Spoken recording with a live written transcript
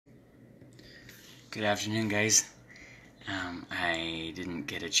Good afternoon, guys. I didn't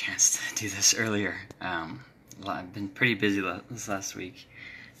get a chance to do this earlier. I've been pretty busy this last week.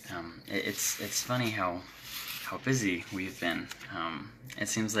 It's funny how busy we've been. It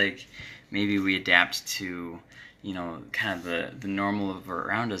seems like maybe we adapt to kind of the normal of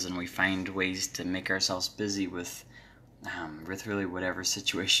around us, and we find ways to make ourselves busy with really whatever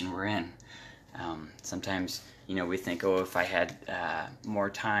situation we're in. Sometimes we think, oh, if I had more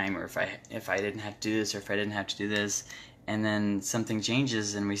time, or if I didn't have to do this, or if I didn't have to do this, and then something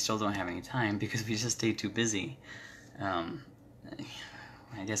changes and we still don't have any time because we just stay too busy. I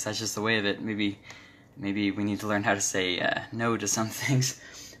guess that's just the way of it. Maybe we need to learn how to say no to some things,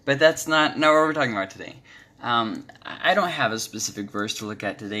 but that's not what we're talking about today. I don't have a specific verse to look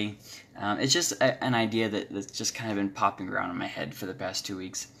at today. It's just an idea that's just kind of been popping around in my head for the past 2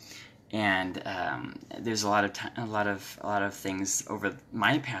 weeks. And there's a lot of things over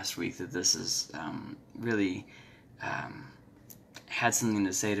my past week that this has really had something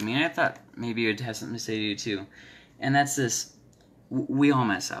to say to me. And I thought maybe it would have something to say to you too. And that's this: we all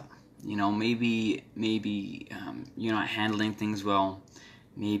mess up. Maybe you're not handling things well.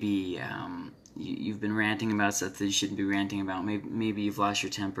 Maybe you've been ranting about stuff that you shouldn't be ranting about. Maybe you've lost your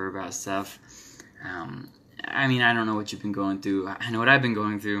temper about stuff. I don't know what you've been going through. I know what I've been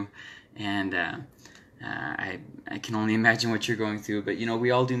going through. And I can only imagine what you're going through. But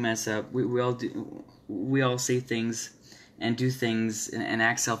we all do mess up. We all say things and do things and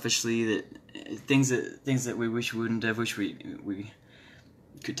act selfishly, things that we wish we wouldn't have, wish we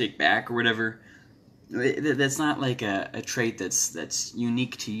could take back or whatever. That's not like a trait that's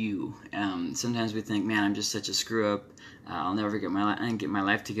unique to you. Sometimes we think, man, I'm just such a screw up. I'll never get my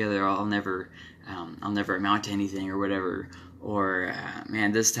life together. I'll never amount to anything or whatever. Or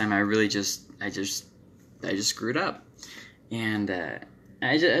man, this time I just screwed up. And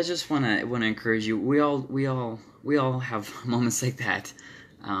I just want to encourage you. We all have moments like that.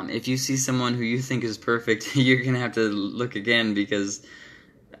 If you see someone who you think is perfect, you're gonna have to look again, because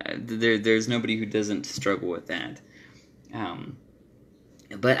there's nobody who doesn't struggle with that.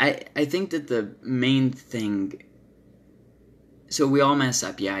 But I think that the main thing. So we all mess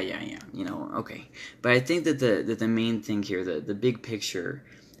up, yeah, okay. But I think that the main thing here, the big picture,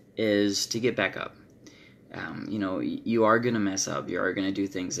 is to get back up. You are gonna mess up. You are gonna do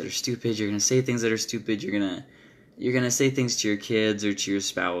things that are stupid. You're gonna say things that are stupid. You're gonna say things to your kids or to your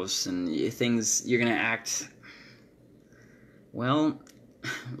spouse, and you're gonna act, well,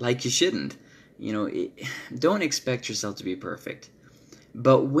 like you shouldn't. Don't expect yourself to be perfect.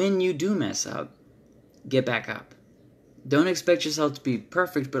 But when you do mess up, get back up. Don't expect yourself to be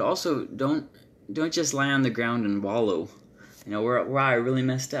perfect, but also don't just lie on the ground and wallow. Where I really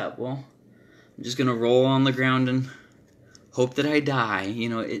messed up. Well, I'm just gonna roll on the ground and hope that I die.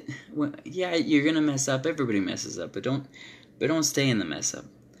 Yeah, you're gonna mess up. Everybody messes up, but don't stay in the mess up.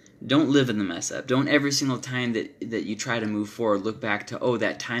 Don't live in the mess up. Don't every single time that you try to move forward look back to, oh,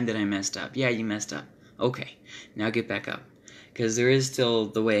 that time that I messed up. Yeah, you messed up. Okay, now get back up, because there is still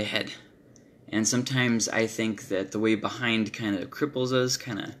the way ahead. And sometimes I think that the way behind kind of cripples us,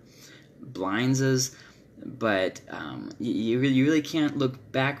 kind of blinds us, but you really can't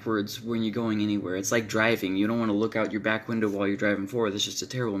look backwards when you're going anywhere. It's like driving. You don't want to look out your back window while you're driving forward. That's just a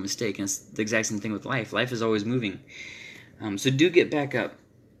terrible mistake, and it's the exact same thing with life. Life is always moving. So do get back up.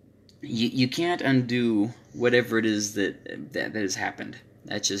 You can't undo whatever it is that has happened.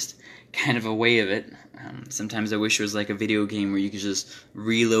 That's just kind of a way of it. Sometimes I wish it was like a video game where you could just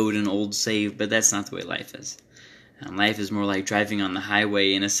reload an old save, but that's not the way life is. Life is more like driving on the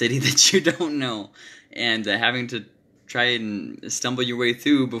highway in a city that you don't know, and having to try and stumble your way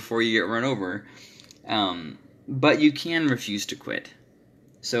through before you get run over. But you can refuse to quit.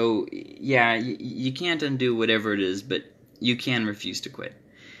 So, yeah, you can't undo whatever it is, but you can refuse to quit.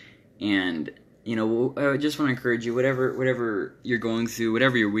 And I just want to encourage you, whatever you're going through,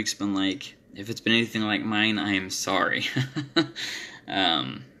 whatever your week's been like, if it's been anything like mine, I am sorry.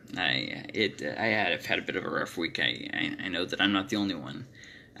 I've had a bit of a rough week. I know that I'm not the only one.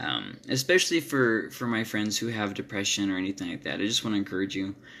 Especially for my friends who have depression or anything like that. I just want to encourage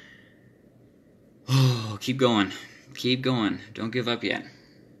you. Oh, keep going. Keep going. Don't give up yet.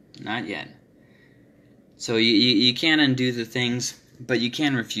 Not yet. So you can't undo the things, but you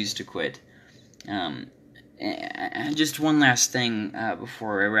can refuse to quit. And just one last thing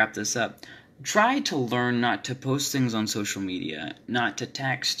before I wrap this up. Try to learn not to post things on social media, not to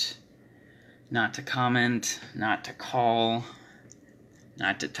text, not to comment, not to call,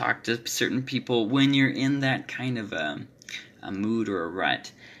 not to talk to certain people when you're in that kind of a mood or a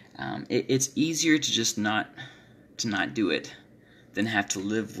rut. It's easier to just not do it than have to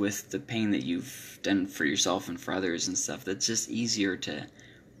live with the pain that you've done for yourself and for others and stuff. That's just easier to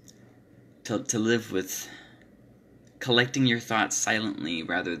live with, collecting your thoughts silently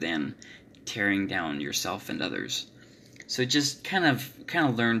rather than tearing down yourself and others. So just kind of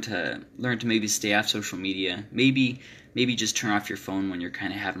learn to maybe stay off social media. Maybe just turn off your phone when you're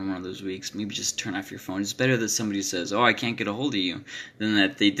kind of having one of those weeks. Maybe just turn off your phone. It's better that somebody says, "Oh, I can't get a hold of you," than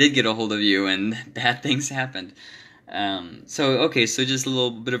that they did get a hold of you and bad things happened. So just a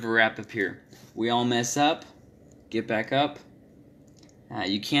little bit of a wrap up here. We all mess up. Get back up.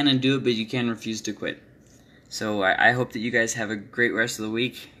 You can undo it, but you can refuse to quit. So I hope that you guys have a great rest of the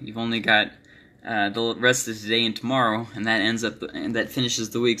week. You've only got the rest of today and tomorrow, and that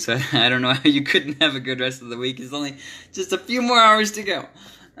finishes the week. So I don't know how you couldn't have a good rest of the week. It's only just a few more hours to go.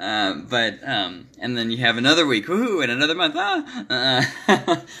 And then you have another week, woohoo, and another month.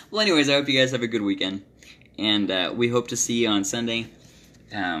 Well, anyways, I hope you guys have a good weekend, and we hope to see you on Sunday.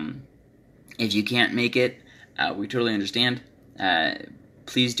 If you can't make it, we totally understand.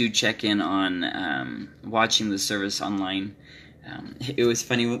 Please do check in on watching the service online. It was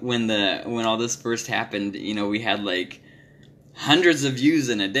funny when all this first happened. We had like hundreds of views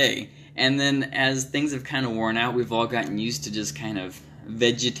in a day, and then as things have kind of worn out, we've all gotten used to just kind of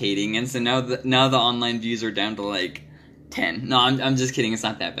vegetating, and so now the online views are down to like 10. No, I'm just kidding. It's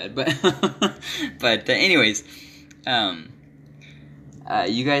not that bad, but anyways,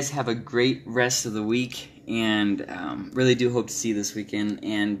 you guys have a great rest of the week. And really do hope to see you this weekend.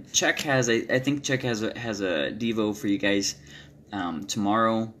 And Chuck I think Chuck has a Devo for you guys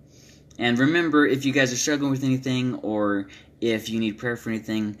tomorrow. And remember, if you guys are struggling with anything, or if you need prayer for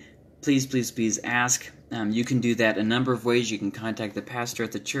anything, please ask. You can do that a number of ways. You can contact the pastor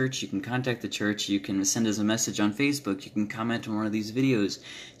at the church. You can contact the church. You can send us a message on Facebook. You can comment on one of these videos.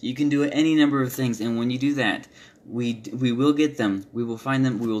 You can do any number of things. And when you do that, we will get them. We will find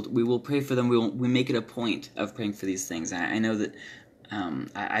them. We will pray for them. We make it a point of praying for these things. I know that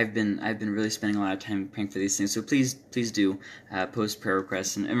I've been really spending a lot of time praying for these things. So please do post prayer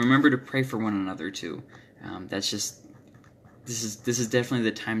requests, and remember to pray for one another too. This is definitely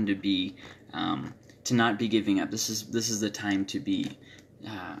the time to be to not be giving up. This is the time to be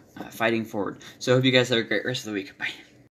fighting forward. So I hope you guys have a great rest of the week. Bye.